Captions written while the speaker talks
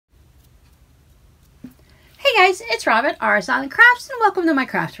Hey guys, it's Rob at RsIslandCrafts and welcome to my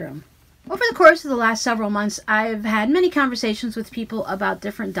craft room. Over the course of the last several months, I've had many conversations with people about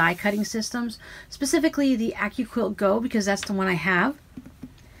different die cutting systems, specifically the Accuquilt Go because that's the one I have.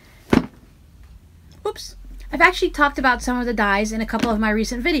 Oops. I've actually talked about some of the dies in a couple of my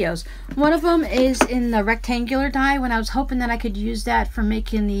recent videos. One of them is in the rectangular die when I was hoping that I could use that for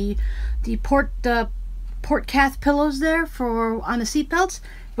making the port calf pillows there for on the seat belts,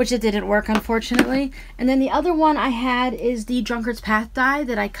 which it didn't work unfortunately. And then the other one I had is the Drunkard's Path die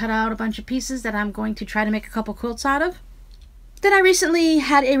that I cut out a bunch of pieces that I'm going to try to make a couple quilts out of. Then I recently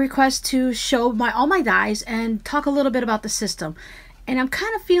had a request to show all my dies and talk a little bit about the system. And I'm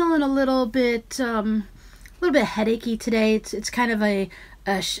kind of feeling a little bit headachy today. It's kind of a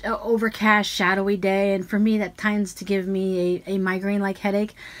overcast, shadowy day, and for me that tends to give me a migraine-like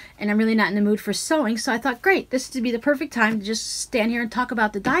headache, and I'm really not in the mood for sewing. So I thought, great, this would be the perfect time to just stand here and talk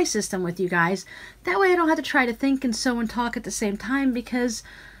about the die system with you guys. That way I don't have to try to think and sew and talk at the same time, because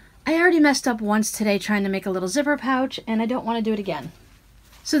I already messed up once today trying to make a little zipper pouch, and I don't want to do it again.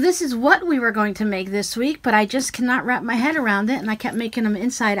 So this is what we were going to make this week, but I just cannot wrap my head around it, and I kept making them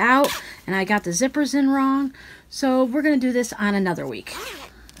inside out, and I got the zippers in wrong. So we're going to do this on another week.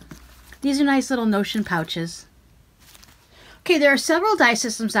 These are nice little Notion pouches. Okay, there are several die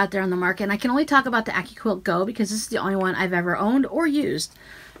systems out there on the market, and I can only talk about the Accuquilt Go because this is the only one I've ever owned or used.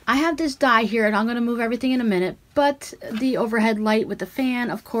 I have this die here, and I'm going to move everything in a minute, but the overhead light with the fan,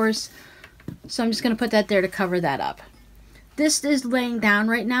 of course, so I'm just going to put that there to cover that up. This is laying down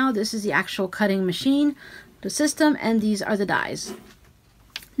right now. This is the actual cutting machine, the system, and these are the dies.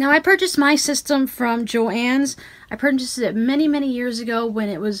 Now, I purchased my system from Joann's. I purchased it many, many years ago when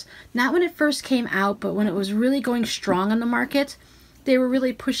it was, not when it first came out, but when it was really going strong on the market. They were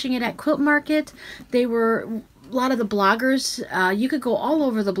really pushing it at Quilt Market. They were, a lot of the bloggers, you could go all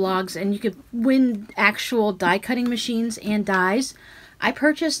over the blogs and you could win actual die cutting machines and dies. I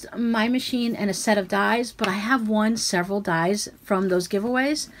purchased my machine and a set of dies, but I have won several dies from those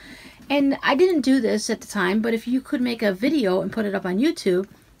giveaways. And I didn't do this at the time, but if you could make a video and put it up on YouTube,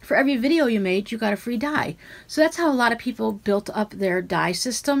 for every video you made, you got a free die. So that's how a lot of people built up their die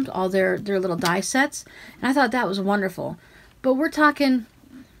systems, all their little die sets. And I thought that was wonderful. But we're talking,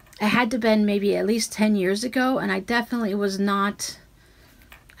 it had to have been maybe at least 10 years ago, and I definitely was not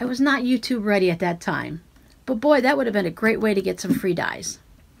YouTube ready at that time. But boy, that would have been a great way to get some free dies.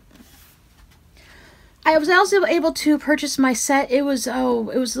 I was also able to purchase my set. It was a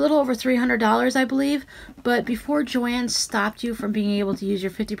little over $300, I believe. But before Joann stopped you from being able to use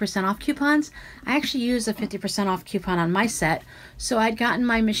your 50% off coupons, I actually used a 50% off coupon on my set. So I'd gotten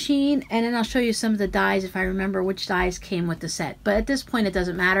my machine, and then I'll show you some of the dies if I remember which dies came with the set. But at this point, it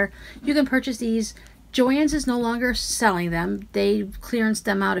doesn't matter. You can purchase these. Joann's is no longer selling them. They clearanced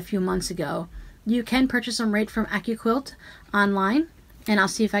them out a few months ago. You can purchase them right from Accuquilt online, and I'll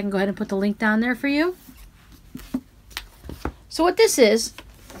see if I can go ahead and put the link down there for you. So what this is,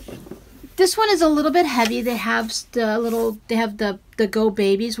 this one is a little bit heavy. They have the Go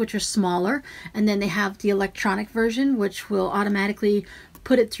Babies, which are smaller, and then they have the electronic version, which will automatically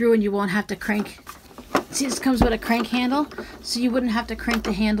put it through and you won't have to crank. See, this comes with a crank handle, so you wouldn't have to crank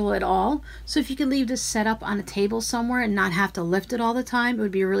the handle at all. So if you could leave this set up on a table somewhere and not have to lift it all the time, it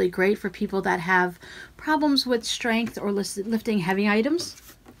would be really great for people that have problems with strength or lifting heavy items.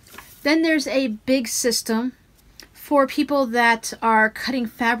 Then there's a big system for people that are cutting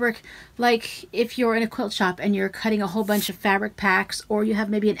fabric, like if you're in a quilt shop and you're cutting a whole bunch of fabric packs, or you have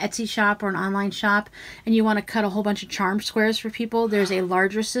maybe an Etsy shop or an online shop and you want to cut a whole bunch of charm squares for people. There's a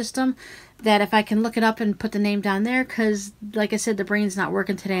larger system that, if I can look it up and put the name down there, because like I said, the brain's not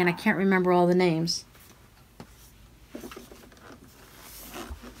working today and I can't remember all the names.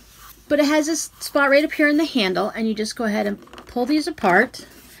 But it has this spot right up here in the handle, and you just go ahead and pull these apart.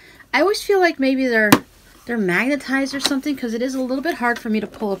 I always feel like maybe they're magnetized or something, because it is a little bit hard for me to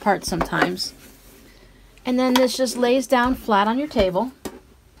pull apart sometimes. And then this just lays down flat on your table.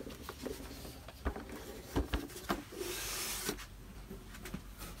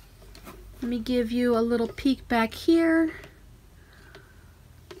 Let me give you a little peek back here.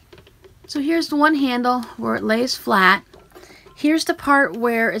 So here's the one handle where it lays flat. Here's the part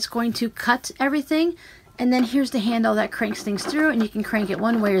where it's going to cut everything. And then here's the handle that cranks things through, and you can crank it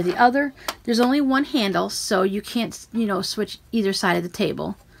one way or the other. There's only one handle, so you can't, switch either side of the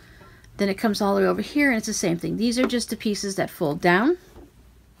table. Then it comes all the way over here, and it's the same thing. These are just the pieces that fold down.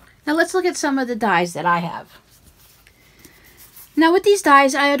 Now let's look at some of the dies that I have. Now with these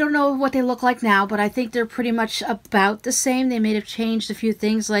dies, I don't know what they look like now, but I think they're pretty much about the same. They may have changed a few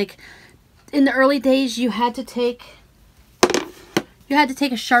things. Like in the early days, you had to take you had to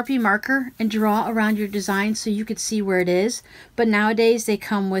take a Sharpie marker and draw around your design so you could see where it is. But nowadays they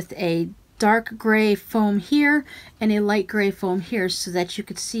come with a dark gray foam here and a light gray foam here so that you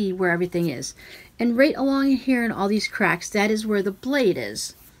could see where everything is. And right along here in all these cracks, that is where the blade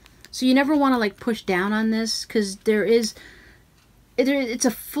is. So you never want to like push down on this, because it's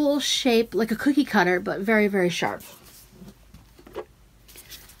a full shape like a cookie cutter, but very, very sharp.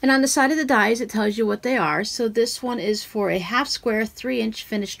 And on the side of the dies, it tells you what they are. So this one is for a half square 3-inch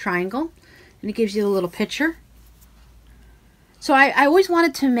finished triangle, and it gives you a little picture. So I always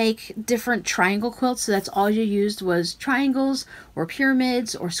wanted to make different triangle quilts, so that's all you used was triangles or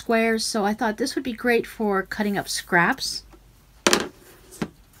pyramids or squares. So I thought this would be great for cutting up scraps.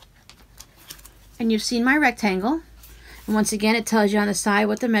 And you've seen my rectangle. And once again, it tells you on the side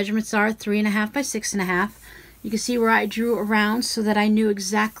what the measurements are, 3.5 by 6.5. You can see where I drew around so that I knew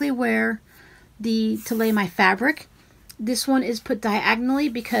exactly where to lay my fabric. This one is put diagonally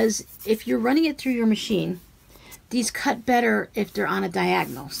because if you're running it through your machine, these cut better if they're on a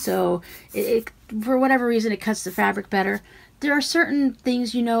diagonal. So for whatever reason, it cuts the fabric better. There are certain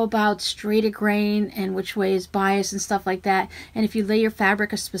things you know about straight of grain and which way is bias and stuff like that. And if you lay your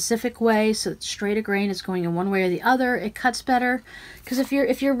fabric a specific way, so that straight of grain is going in one way or the other, it cuts better. Because if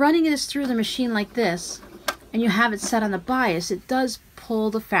you're running this through the machine like this, and you have it set on the bias, it does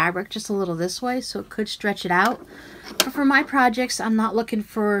pull the fabric just a little this way, so it could stretch it out. But for my projects, I'm not looking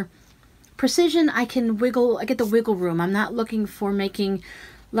for precision. I get the wiggle room. I'm not looking for making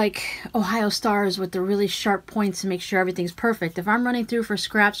like Ohio stars with the really sharp points to make sure everything's perfect. If I'm running through for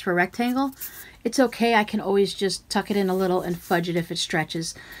scraps for a rectangle, it's okay. I can always just tuck it in a little and fudge it if it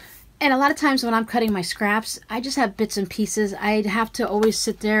stretches. And a lot of times when I'm cutting my scraps, I just have bits and pieces. I'd have to always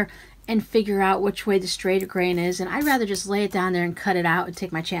sit there and figure out which way the straight grain is, and I'd rather just lay it down there and cut it out and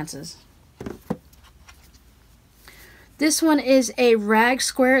take my chances. This one is a rag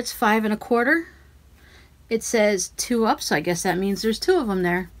square. It's 5 1/4. It says 2 up, so I guess that means there's 2 of them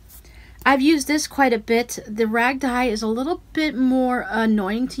there. I've used this quite a bit. The rag die is a little bit more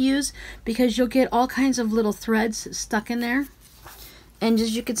annoying to use because you'll get all kinds of little threads stuck in there. And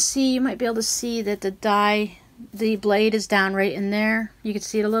as you can see, you might be able to see that the blade is down right in there. You can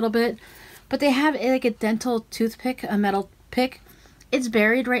see it a little bit. But they have like a dental toothpick, a metal pick. It's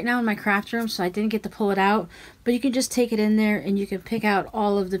buried right now in my craft room, so I didn't get to pull it out. But you can just take it in there and you can pick out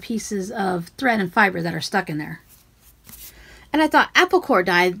all of the pieces of thread and fiber that are stuck in there. And I thought apple core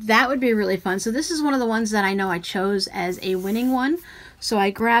die, that would be really fun. So this is one of the ones that I know I chose as a winning one. So I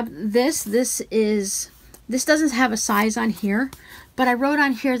grabbed this. This doesn't have a size on here, but I wrote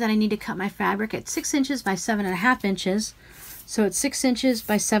on here that I need to cut my fabric at 6 inches by 7.5 inches. So it's 6 inches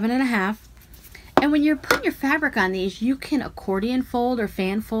by 7.5. And when you're putting your fabric on these, you can accordion fold or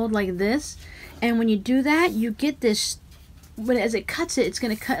fan fold like this. And when you do that, you get this, as it cuts it, it's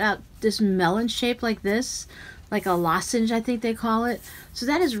going to cut out this melon shape like this, like a lozenge, I think they call it. So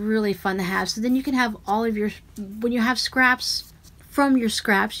that is really fun to have. So then you can have all of your, when you have scraps, from your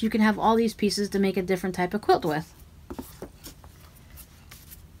scraps, you can have all these pieces to make a different type of quilt with.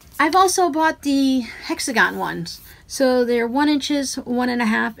 I've also bought the hexagon ones. So they're 1 inches,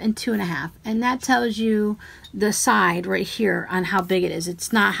 1.5, and 2.5. And that tells you the side right here on how big it is.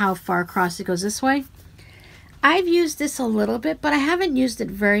 It's not how far across it goes this way. I've used this a little bit, but I haven't used it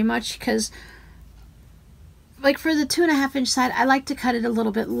very much because, like for the 2.5 inch side, I like to cut it a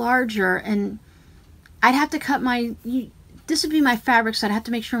little bit larger, and I'd have to cut this would be my fabric, so I'd have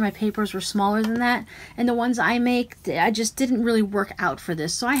to make sure my papers were smaller than that. And the ones I make, I just didn't really work out for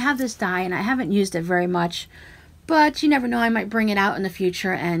this. So I have this die, and I haven't used it very much. But you never know, I might bring it out in the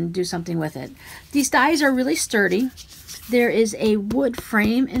future and do something with it. These dies are really sturdy. There is a wood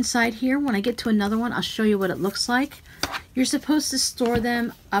frame inside here. When I get to another one, I'll show you what it looks like. You're supposed to store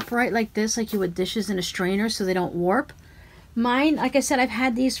them upright like this, like you would dishes in a strainer, so they don't warp. Mine, like I said, I've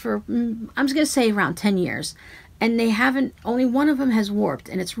had these for, I'm just going to say around 10 years. And they haven't, only one of them has warped,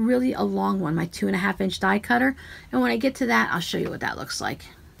 and it's really a long one, my 2.5 inch die cutter. And when I get to that, I'll show you what that looks like.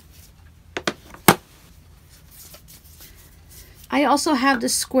 I also have the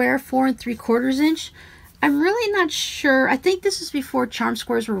square 4 3/4 inch. I'm really not sure. I think this is before charm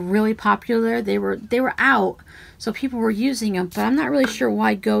squares were really popular. They were out, so people were using them. But I'm not really sure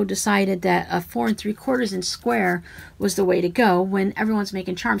why Go decided that a 4 3/4 inch square was the way to go when everyone's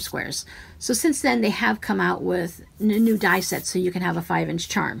making charm squares. So since then, they have come out with new die sets, so you can have a 5 inch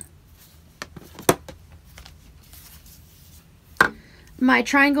charm. My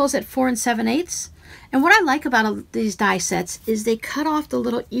triangle's at 4 7/8. And what I like about these die sets is they cut off the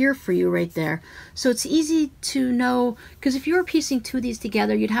little ear for you right there. So it's easy to know, because if you were piecing two of these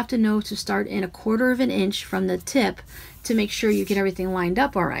together, you'd have to know to start in 1/4 of an inch from the tip to make sure you get everything lined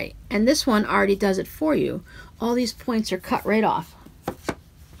up all right. And this one already does it for you. All these points are cut right off.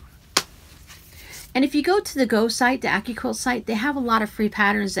 And if you go to the Go site, the Accuquilt site, they have a lot of free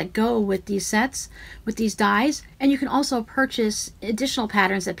patterns that go with these sets, with these dies, and you can also purchase additional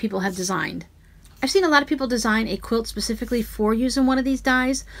patterns that people have designed. I've seen a lot of people design a quilt specifically for using one of these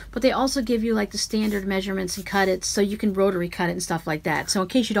dies, but they also give you like the standard measurements and cut it so you can rotary cut it and stuff like that. So in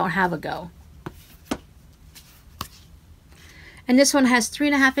case you don't have a Go. And this one has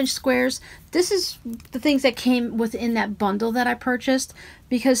 3.5 inch squares. This is the things that came within that bundle that I purchased,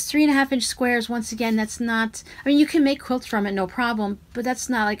 because 3.5 inch squares, once again, that's not, I mean, you can make quilts from it, no problem, but that's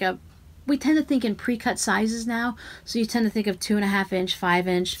not like a, we tend to think in pre-cut sizes now, so you tend to think of 2.5 inch, 5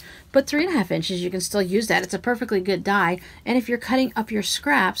 inch, but 3.5 inches, you can still use that. It's a perfectly good die, and if you're cutting up your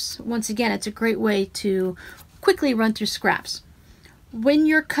scraps, once again, it's a great way to quickly run through scraps. When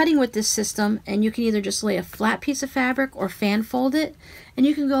you're cutting with this system, and you can either just lay a flat piece of fabric or fan fold it, and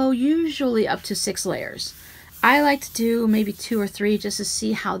you can go usually up to 6 layers. I like to do maybe 2 or 3 just to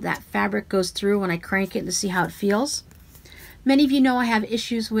see how that fabric goes through when I crank it and to see how it feels. Many of you know I have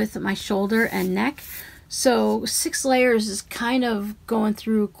issues with my shoulder and neck, so 6 layers is kind of going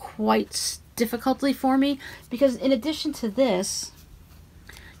through quite difficultly for me, because in addition to this,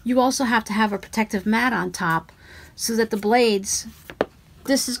 you also have to have a protective mat on top so that the blades,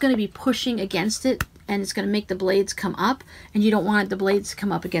 this is going to be pushing against it and it's going to make the blades come up, and you don't want the blades to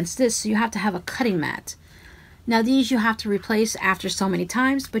come up against this, so you have to have a cutting mat. Now these you have to replace after so many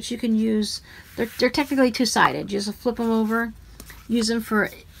times, but you can use, they're technically two-sided. You just flip them over, use them for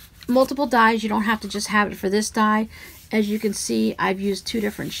multiple dies. You don't have to just have it for this die. As you can see, I've used 2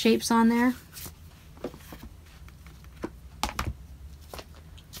 different shapes on there.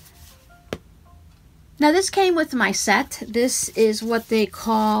 Now this came with my set. This is what they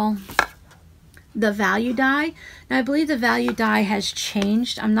call the value die. Now I believe the value die has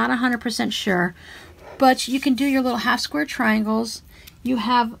changed. I'm not 100% sure, but you can do your little half square triangles. You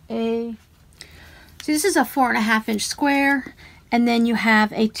have a, see, this is a 4.5 inch square, and then you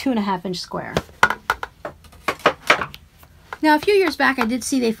have a 2.5 inch square. Now, a few years back, I did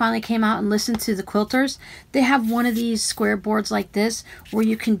see they finally came out and listened to the quilters. They have one of these square boards like this where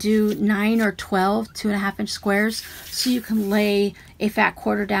you can do 9 or 12 2.5 inch squares, so you can lay a fat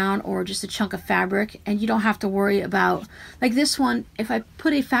quarter down or just a chunk of fabric, and you don't have to worry about, like this one, if I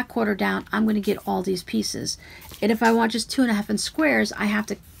put a fat quarter down, I'm going to get all these pieces. And if I want just 2.5 inch squares, I have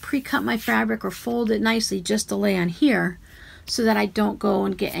to pre-cut my fabric or fold it nicely just to lay on here so that I don't go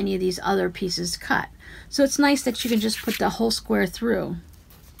and get any of these other pieces cut. So it's nice that you can just put the whole square through.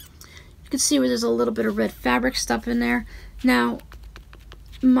 You can see where there's a little bit of red fabric stuff in there. Now,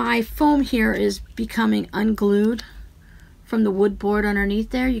 my foam here is becoming unglued from the wood board underneath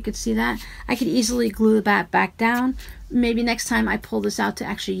there. You can see that. I could easily glue that back down. Maybe next time I pull this out to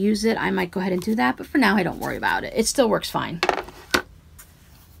actually use it, I might go ahead and do that, but for now I don't worry about it. It still works fine.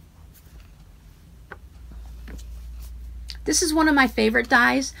 This is one of my favorite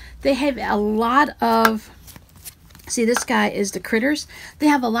dies. They have a lot of, see, this guy is the critters. They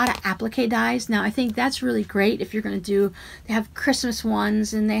have a lot of applique dies. Now I think that's really great if you're going to do, they have Christmas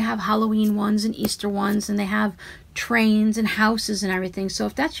ones, and they have Halloween ones and Easter ones, and they have trains and houses and everything. So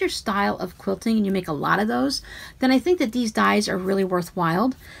if that's your style of quilting and you make a lot of those, then I think that these dies are really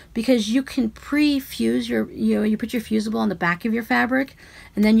worthwhile, because you can pre-fuse your, you put your fusible on the back of your fabric,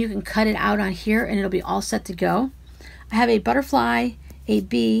 and then you can cut it out on here and it'll be all set to go. I have a butterfly, a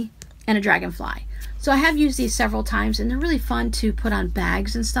bee, and a dragonfly. So I have used these several times, and they're really fun to put on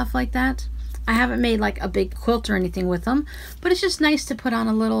bags and stuff like that. I haven't made like a big quilt or anything with them, but it's just nice to put on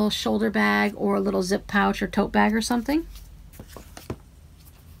a little shoulder bag or a little zip pouch or tote bag or something.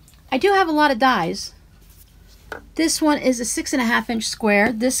 I do have a lot of dies. This one is a 6.5 inch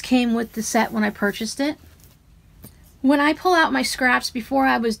square. This came with the set when I purchased it. When I pull out my scraps, before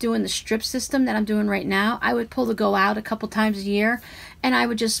I was doing the strip system that I'm doing right now, I would pull the Go out a couple times a year, and I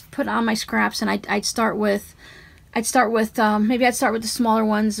would just put on my scraps, and I'd start with maybe I'd start with the smaller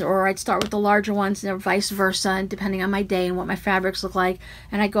ones, or I'd start with the larger ones, or vice versa, and depending on my day and what my fabrics look like.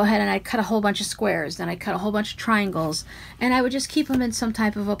 And I'd go ahead and I'd cut a whole bunch of squares, then I'd cut a whole bunch of triangles, and I would just keep them in some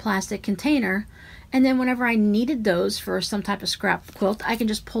type of a plastic container. And then whenever I needed those for some type of scrap quilt, I can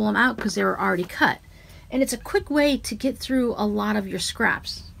just pull them out because they were already cut. And it's a quick way to get through a lot of your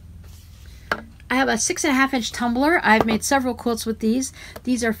scraps. I have a 6.5 inch tumbler. I've made several quilts with these.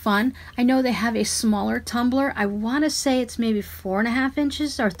 These are fun. I know they have a smaller tumbler. I want to say it's maybe 4.5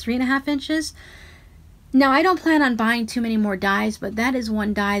 inches or 3.5 inches. Now, I don't plan on buying too many more dies, but that is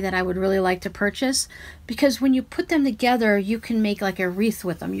one die that I would really like to purchase, because when you put them together, you can make like a wreath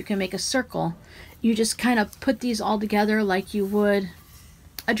with them. You can make a circle. You just kind of put these all together like you would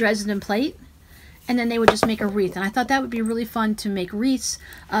a Dresden plate, and then they would just make a wreath. And I thought that would be really fun to make wreaths,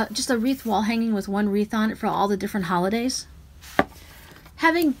 just a wreath wall hanging with one wreath on it for all the different holidays.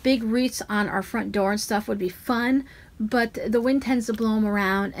 Having big wreaths on our front door and stuff would be fun, but the wind tends to blow them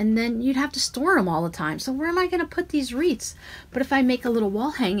around, and then you'd have to store them all the time. So where am I going to put these wreaths? But if I make a little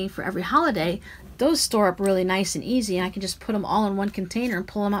wall hanging for every holiday, those store up really nice and easy, and I can just put them all in one container and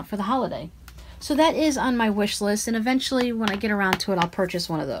pull them out for the holiday. So that is on my wish list, and eventually when I get around to it, I'll purchase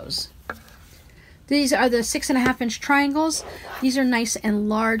one of those. These are the 6.5-inch triangles. These are nice and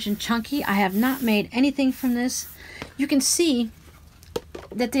large and chunky. I have not made anything from this. You can see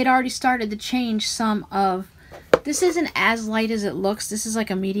that they'd already started to change some of... This isn't as light as it looks. This is like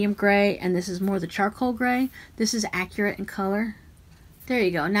a medium gray, and this is more the charcoal gray. This is accurate in color. There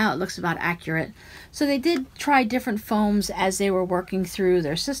you go. Now it looks about accurate. So they did try different foams as they were working through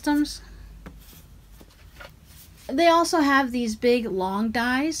their systems. They also have these big long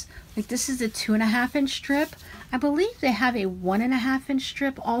dies. Like this is a 2.5-inch strip. I believe they have a 1.5-inch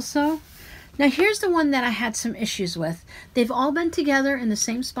strip also. Now here's the one that I had some issues with. They've all been together in the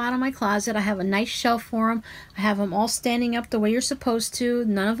same spot on my closet. I have a nice shelf for them. I have them all standing up the way you're supposed to.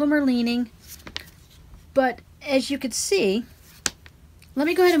 None of them are leaning. But as you can see, let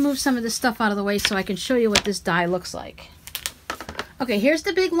me go ahead and move some of this stuff out of the way so I can show you what this die looks like. Okay, here's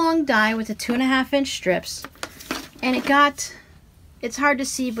the big long die with the 2.5-inch strips. And it's hard to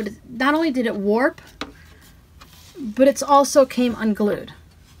see, but not only did it warp, but it's also came unglued.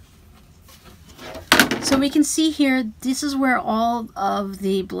 So we can see here, this is where all of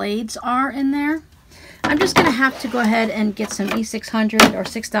the blades are in there. I'm just going to have to go ahead and get some E600 or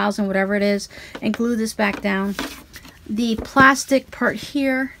 6000, whatever it is, and glue this back down. The plastic part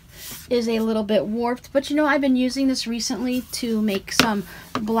here is a little bit warped, but you know, I've been using this recently to make some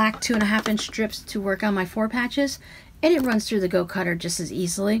black 2.5-inch strips to work on my 4 patches, and it runs through the Go Cutter just as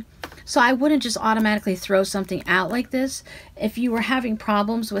easily. So I wouldn't just automatically throw something out like this. If you were having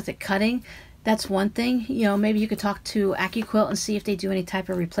problems with it cutting, that's one thing. You know, maybe you could talk to Accuquilt and see if they do any type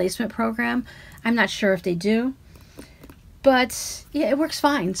of replacement program. I'm not sure if they do, but yeah, it works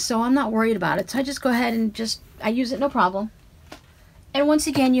fine, so I'm not worried about it. So I just go ahead and I use it, no problem. And once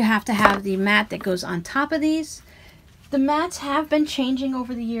again, you have to have the mat that goes on top of these. The mats have been changing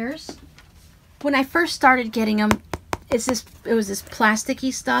over the years. When I first started getting them, it was this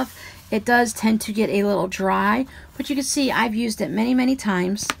plasticky stuff. It does tend to get a little dry, but you can see I've used it many, many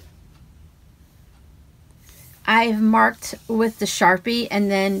times. I've marked with the Sharpie,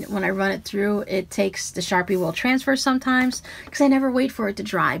 and then when I run it through, the Sharpie will transfer sometimes because I never wait for it to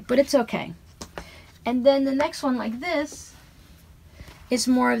dry, but it's okay. And then the next one like this is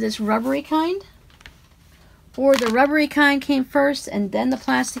more of this rubbery kind, or the rubbery kind came first and then the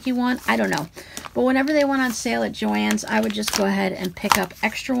plasticky one. I don't know. But whenever they went on sale at Joann's, I would just go ahead and pick up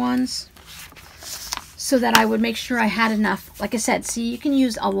extra ones so that I would make sure I had enough. Like I said, see, you can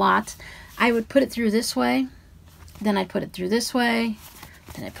use a lot. I would put it through this way, then I put it through this way,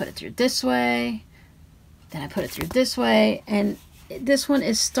 then I put it through this way, then I put it through this way, and this one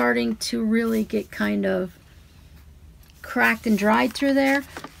is starting to really get kind of cracked and dried through there.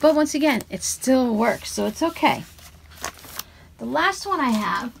 But once again, it still works, so it's okay. The last one I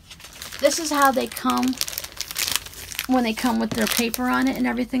have, this is how they come when they come with their paper on it and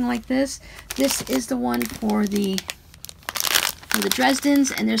everything like this. This is the one for the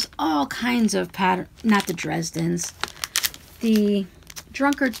Dresdens, and there's all kinds of pattern, not the Dresdens, the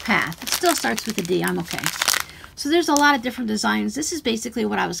Drunkard's Path. It still starts with a D, I'm okay. So there's a lot of different designs. This is basically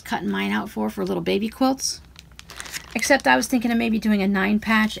what I was cutting mine out for little baby quilts. Except I was thinking of maybe doing a 9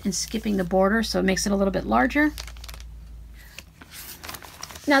 patch and skipping the border so it makes it a little bit larger.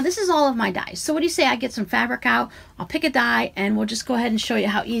 Now this is all of my dies. So what do you say I get some fabric out, I'll pick a die, and we'll just go ahead and show you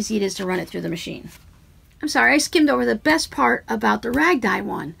how easy it is to run it through the machine. I'm sorry, I skimmed over the best part about the rag die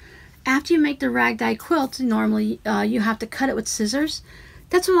one. After you make the rag die quilt, normally you have to cut it with scissors.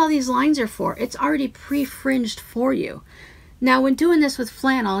 That's what all these lines are for. It's already pre-fringed for you. Now when doing this with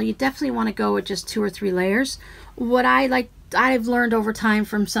flannel, you definitely want to go with just 2 or 3 layers. What I've learned over time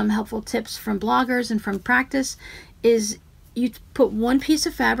from some helpful tips from bloggers and from practice is you put one piece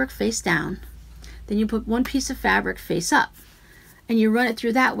of fabric face down, then you put one piece of fabric face up, and you run it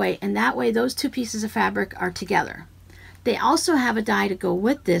through that way, and that way those 2 pieces of fabric are together. They also have a die to go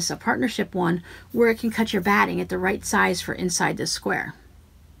with this, a partnership one, where it can cut your batting at the right size for inside this square.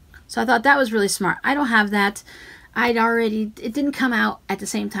 So I thought that was really smart. I don't have that. it didn't come out at the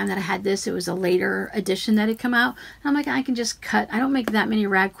same time that I had this. It was a later edition that had come out. And I'm like, I can just cut. I don't make that many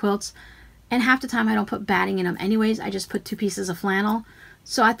rag quilts. And half the time I don't put batting in them anyways. I just put 2 pieces of flannel.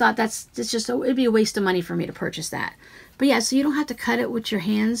 So I thought it'd be a waste of money for me to purchase that. But yeah, so you don't have to cut it with your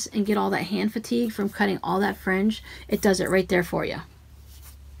hands and get all that hand fatigue from cutting all that fringe. It does it right there for you.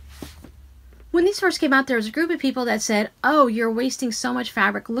 When these first came out, there was a group of people that said, oh, you're wasting so much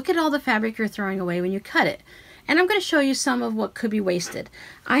fabric. Look at all the fabric you're throwing away when you cut it. And I'm going to show you some of what could be wasted.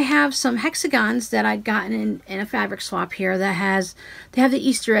 I have some hexagons that I'd gotten in a fabric swap here they have the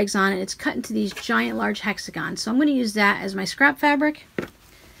Easter eggs on it. It's cut into these giant large hexagons. So I'm going to use that as my scrap fabric.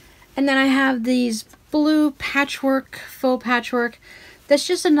 And then I have these blue patchwork, faux patchwork. That's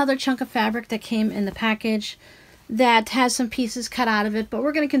just another chunk of fabric that came in the package that has some pieces cut out of it, but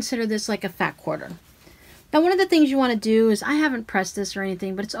we're going to consider this like a fat quarter. Now, one of the things you want to do is, I haven't pressed this or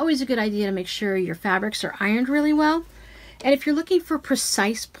anything, but it's always a good idea to make sure your fabrics are ironed really well. And if you're looking for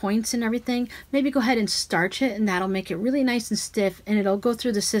precise points and everything, maybe go ahead and starch it, and that'll make it really nice and stiff, and it'll go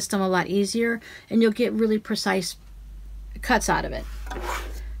through the system a lot easier, and you'll get really precise cuts out of it.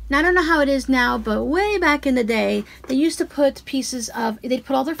 Now, I don't know how it is now, but way back in the day, they used to put they'd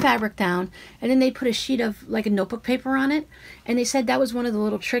put all their fabric down, and then they'd put a sheet of like a notebook paper on it, and they said that was one of the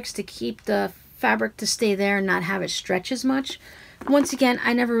little tricks to keep the fabric to stay there and not have it stretch as much. Once again,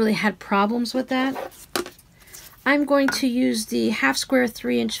 I never really had problems with that. I'm going to use the half square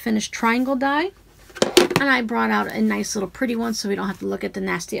 3-inch finished triangle die, and I brought out a nice little pretty one so we don't have to look at the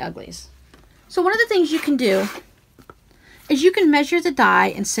nasty uglies. So one of the things you can do is you can measure the die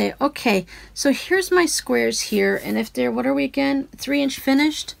and say, okay, so here's my squares here, and if they're, what are we again, 3-inch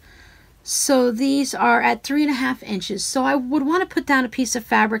finished, so these are at 3.5 inches. So I would want to put down a piece of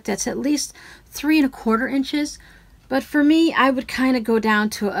fabric that's at least 3¼ inches, but for me, I would kind of go down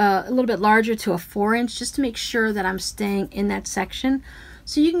to a little bit larger, to a 4-inch, just to make sure that I'm staying in that section.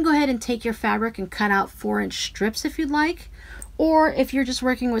 So you can go ahead and take your fabric and cut out 4-inch strips if you'd like, or if you're just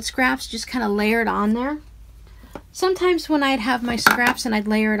working with scraps, just kind of layer it on there. Sometimes when I'd have my scraps and I'd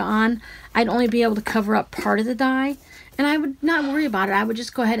layer it on, I'd only be able to cover up part of the die, and I would not worry about it. I would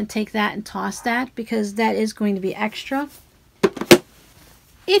just go ahead and take that and toss that, because that is going to be extra.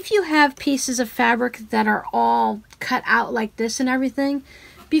 If you have pieces of fabric that are all cut out like this and everything,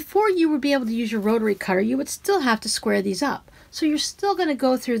 before you would be able to use your rotary cutter, you would still have to square these up. So you're still going to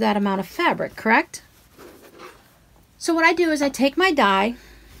go through that amount of fabric, correct? So what I do is I take my die,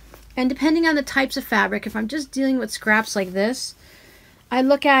 and depending on the types of fabric, if I'm just dealing with scraps like this, I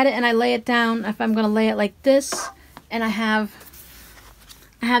look at it and I lay it down. If I'm going to lay it like this, and I have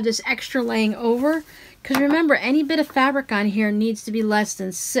this extra laying over, because remember, any bit of fabric on here needs to be less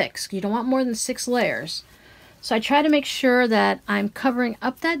than 6. You don't want more than 6 layers. So I try to make sure that I'm covering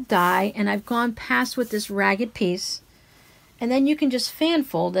up that die, and I've gone past with this ragged piece, and then you can just fan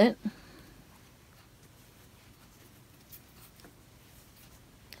fold it.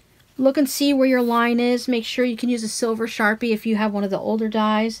 Look and see where your line is. Make sure you can use a silver Sharpie if you have one of the older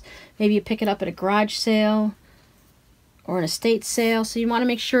dies. Maybe you pick it up at a garage sale or an estate sale. So you want to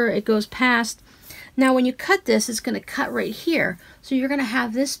make sure it goes past. Now when you cut this, it's going to cut right here. So you're going to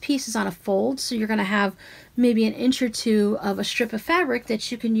have this piece is on a fold. So you're going to have maybe 1 inch or 2 of a strip of fabric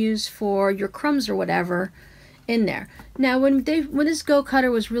that you can use for your crumbs or whatever in there. Now when this Go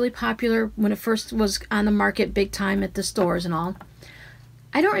cutter was really popular, when it first was on the market big time at the stores and all,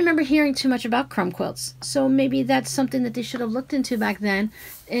 I don't remember hearing too much about crumb quilts, so maybe that's something that they should have looked into back then,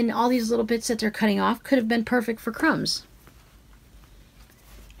 and all these little bits that they're cutting off could have been perfect for crumbs.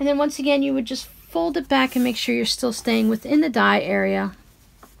 And then once again, you would just fold it back and make sure you're still staying within the die area.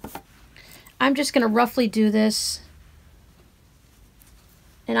 I'm just going to roughly do this,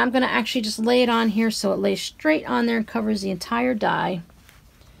 and I'm going to actually just lay it on here so it lays straight on there and covers the entire die.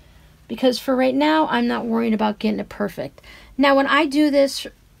 Because for right now, I'm not worried about getting it perfect. Now, when I do this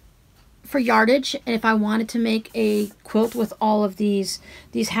for yardage, and if I wanted to make a quilt with all of these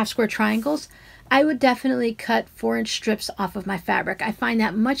half square triangles, I would definitely cut 4-inch strips off of my fabric. I find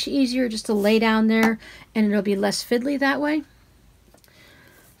that much easier just to lay down there, and it'll be less fiddly that way.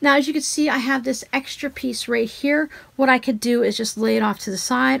 Now, as you can see, I have this extra piece right here. What I could do is just lay it off to the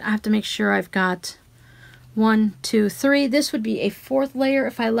side. I have to make sure I've got 1, 2, 3. This would be a 4th layer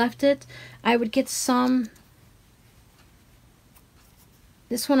if I left it. I would get some.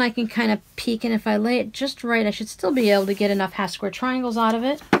 This one I can kind of peek, and if I lay it just right, I should still be able to get enough half square triangles out of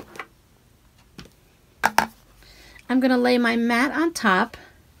it. I'm going to lay my mat on top.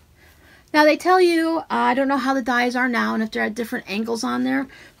 Now they tell you, I don't know how the dies are now and if they're at different angles on there,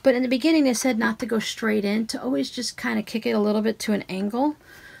 but in the beginning they said not to go straight in, to always just kind of kick it a little bit to an angle.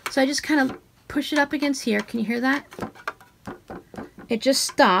 So I just kind of push it up against here. Can you hear that? It just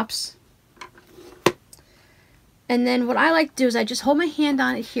stops. And then what I like to do is I just hold my hand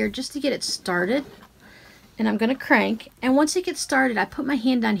on it here just to get it started. And I'm going to crank. And once it gets started, I put my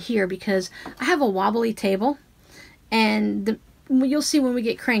hand on here because I have a wobbly table. And you'll see when we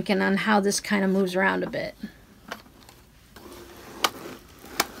get cranking on how this kind of moves around a bit.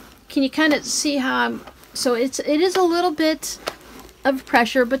 Can you kind of see how so it is a little bit of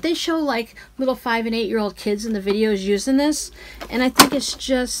pressure, but they show like little 5- and 8-year-old kids in the videos using this. And I think it's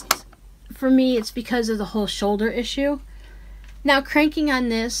just, for me, it's because of the whole shoulder issue. Now, cranking on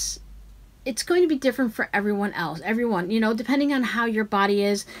this, it's going to be different for everyone else. Everyone, you know, depending on how your body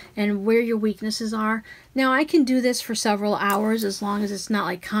is and where your weaknesses are. Now, I can do this for several hours as long as it's not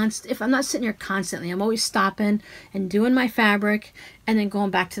like constant. If I'm not sitting here constantly, I'm always stopping and doing my fabric and then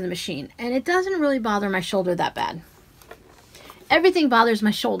going back to the machine. And it doesn't really bother my shoulder that bad. Everything bothers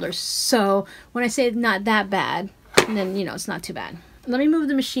my shoulders. So when I say it's not that bad, then, you know, it's not too bad. Let me move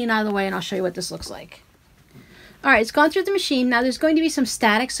the machine out of the way and I'll show you what this looks like. All right, it's gone through the machine. Now there's going to be some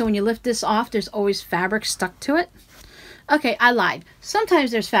static, so when you lift this off, there's always fabric stuck to it. Okay, I lied.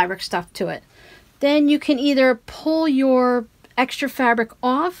 Sometimes there's fabric stuck to it. Then you can either pull your extra fabric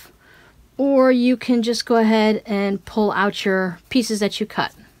off, or you can just go ahead and pull out your pieces that you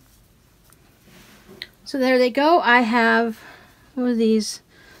cut. So there they go. I have, what are these?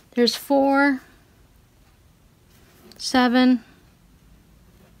 There's 4, 7,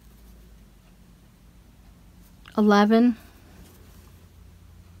 11.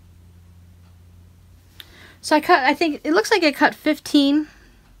 So I think it looks like I cut 15.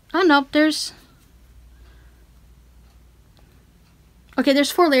 Oh no, there's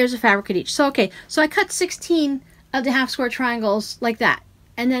 4 layers of fabric at each. So okay, so I cut 16 of the half square triangles like that.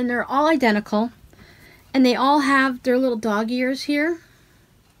 And then they're all identical. And they all have their little dog ears here.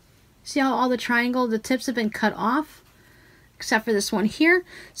 See how all the tips have been cut off? Except for this one here.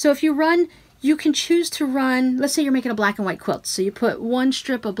 So if you run, you can choose to run, let's say you're making a black and white quilt. So you put 1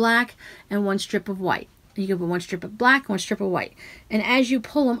 strip of black and 1 strip of white. You can put 1 strip of black, 1 strip of white. And as you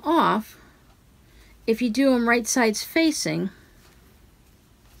pull them off, if you do them right sides facing,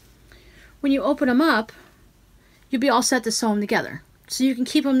 when you open them up, you'll be all set to sew them together. So you can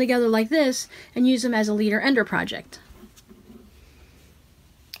keep them together like this and use them as a leader ender project.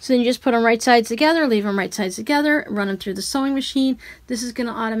 So then you just put them right sides together, leave them right sides together, run them through the sewing machine. This is going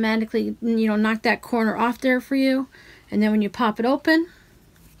to automatically, you know, knock that corner off there for you. And then when you pop it open.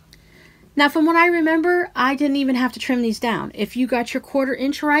 Now, from what I remember, I didn't even have to trim these down. If you got your 1/4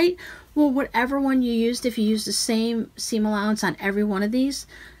 inch right, well, whatever one you used, if you used the same seam allowance on every one of these,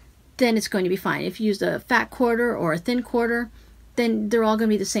 then it's going to be fine. If you used a fat 1/4 or a thin 1/4, then they're all going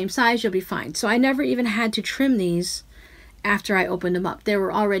to be the same size. You'll be fine. So I never even had to trim these after I opened them up. They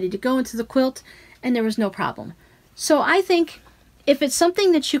were all ready to go into the quilt and there was no problem. So I think if it's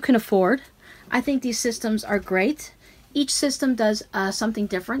something that you can afford, I think these systems are great. Each system does something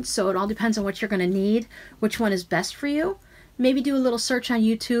different, so it all depends on what you're going to need, which one is best for you. Maybe do a little search on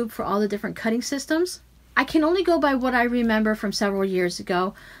YouTube for all the different cutting systems. I can only go by what I remember from several years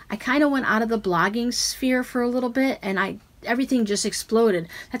ago. I kind of went out of the blogging sphere for a little bit and everything just exploded.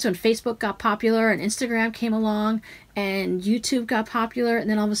 That's when Facebook got popular and Instagram came along and YouTube got popular, and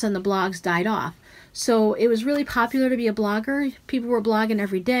then all of a sudden the blogs died off. So it was really popular to be a blogger. People were blogging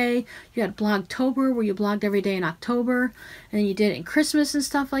every day. You had Blogtober where you blogged every day in October, and then you did it in Christmas and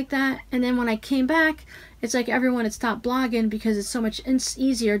stuff like that. And then when I came back, it's like everyone had stopped blogging because it's so much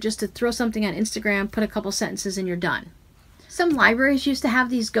easier just to throw something on Instagram, put a couple sentences, and you're done. Some libraries used to have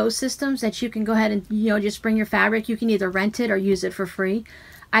these Go systems that you can go ahead and, you know, just bring your fabric. You can either rent it or use it for free.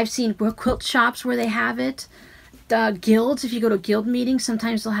 I've seen quilt shops where they have it. Guilds, if you go to guild meetings,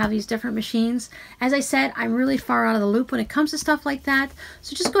 sometimes they'll have these different machines. As I said, I'm really far out of the loop when it comes to stuff like that.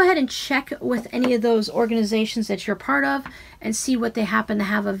 So just go ahead and check with any of those organizations that you're part of and see what they happen to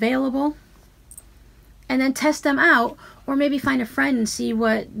have available. And then test them out, or maybe find a friend and see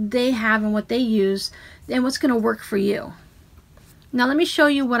what they have and what they use and what's going to work for you. Now let me show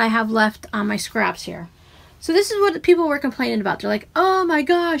you what I have left on my scraps here. So this is what people were complaining about. They're like, oh my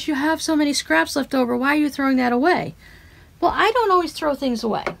gosh, you have so many scraps left over. Why are you throwing that away? Well, I don't always throw things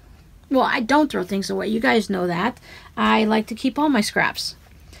away. Well, I don't throw things away. You guys know that. I like to keep all my scraps.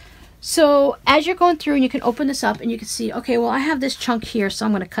 So as you're going through, and you can open this up and you can see, okay, well, I have this chunk here, so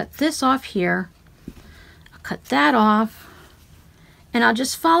I'm going to cut this off here. I'll cut that off. And I'll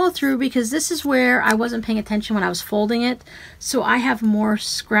just follow through because this is where I wasn't paying attention when I was folding it. So I have more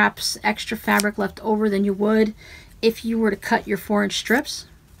scraps, extra fabric left over than you would if you were to cut your 4-inch strips.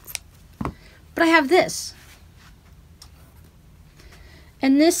 But I have this.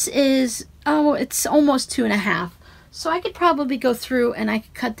 And this is oh, it's almost 2.5. So I could probably go through and I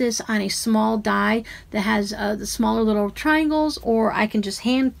could cut this on a small die that has the smaller little triangles, or I can just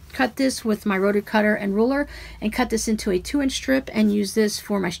hand cut this with my rotary cutter and ruler and cut this into a 2-inch strip and use this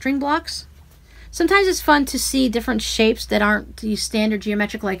for my string blocks. Sometimes it's fun to see different shapes that aren't the standard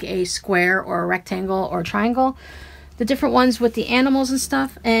geometric, like a square or a rectangle or a triangle. The different ones with the animals and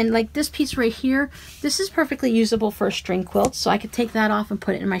stuff. And like this piece right here, this is perfectly usable for a string quilt, so I could take that off and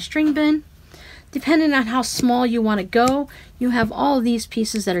put it in my string bin. Depending on how small you want to go, you have all of these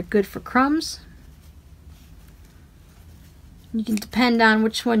pieces that are good for crumbs. You can depend on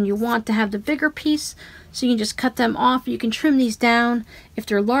which one you want to have the bigger piece, so you can just cut them off. You can trim these down. If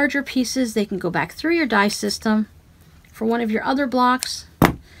they're larger pieces, they can go back through your die system for one of your other blocks.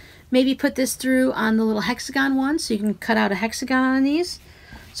 Maybe put this through on the little hexagon one, so you can cut out a hexagon on these.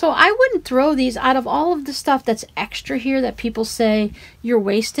 So I wouldn't throw these. Out of all of the stuff that's extra here that people say you're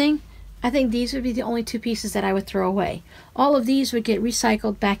wasting, I think these would be the only 2 pieces that I would throw away. All of these would get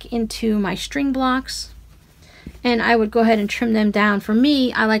recycled back into my string blocks, and I would go ahead and trim them down. For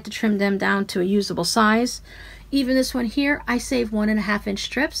me, I like to trim them down to a usable size. Even this one here, I save 1.5-inch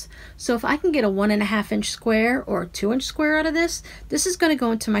strips. So if I can get a 1.5-inch square or a 2-inch square out of this, this is going to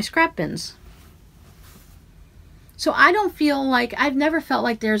go into my scrap bins. So I don't feel like, I've never felt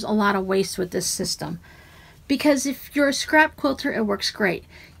like there's a lot of waste with this system. Because if you're a scrap quilter, it works great.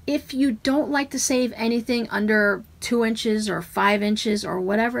 If you don't like to save anything under 2 inches or 5 inches or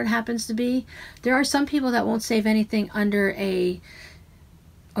whatever it happens to be, there are some people that won't save anything under a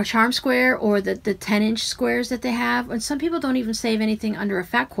charm square or the 10-inch squares that they have. And some people don't even save anything under a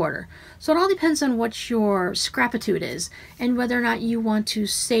fat quarter. So it all depends on what your scrapitude is and whether or not you want to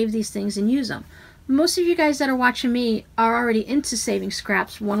save these things and use them. Most of you guys that are watching me are already into saving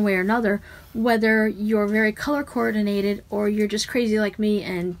scraps one way or another, whether you're very color coordinated or you're just crazy like me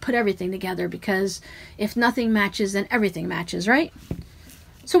and put everything together, because if nothing matches, then everything matches, right?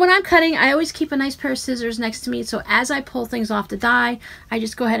 So when I'm cutting, I always keep a nice pair of scissors next to me, so as I pull things off the die, I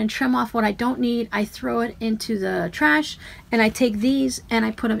just go ahead and trim off what I don't need. I throw it into the trash, and I take these and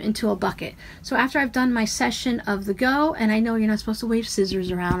I put them into a bucket. So after I've done my session of the go, and I know you're not supposed to wave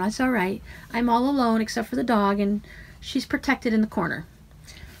scissors around, that's all right. I'm all alone except for the dog, and she's protected in the corner.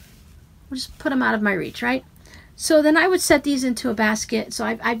 We'll just put them out of my reach, right? So then I would set these into a basket. So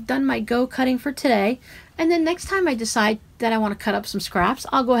I've done my go cutting for today. And then next time I decide that I want to cut up some scraps,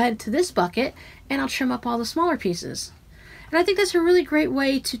 I'll go ahead to this bucket and I'll trim up all the smaller pieces. And I think that's a really great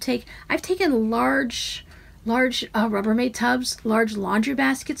way to take, I've taken large Rubbermaid tubs, large laundry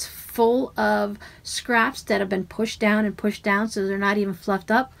baskets full of scraps that have been pushed down so they're not even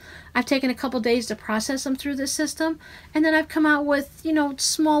fluffed up. I've taken a couple days to process them through this system, and then I've come out with, you know,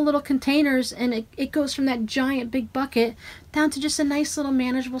 small little containers, and it goes from that giant big bucket down to just a nice little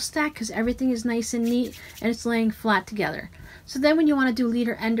manageable stack because everything is nice and neat and it's laying flat together. So then when you want to do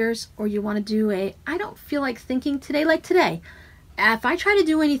leader enders, or you want to do a, I don't feel like thinking today, like today, if I try to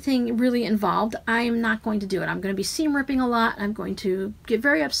do anything really involved, I am not going to do it. I'm going to be seam ripping a lot. I'm going to get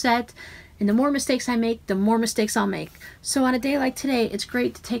very upset. And the more mistakes I make, the more mistakes I'll make. So on a day like today, it's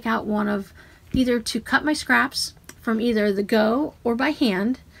great to take out one of, either to cut my scraps from either the go or by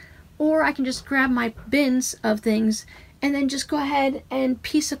hand, or I can just grab my bins of things and then just go ahead and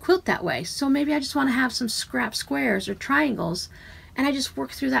piece a quilt that way. So maybe I just want to have some scrap squares or triangles, and I just work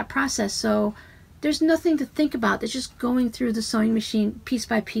through that process. So there's nothing to think about. It's just going through the sewing machine piece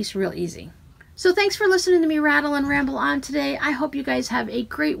by piece real easy. So thanks for listening to me rattle and ramble on today. I hope you guys have a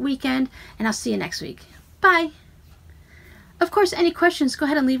great weekend, and I'll see you next week. Bye! Of course, any questions, go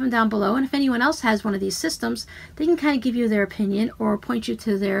ahead and leave them down below. And if anyone else has one of these systems, they can kind of give you their opinion or point you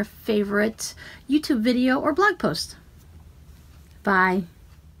to their favorite YouTube video or blog post. Bye!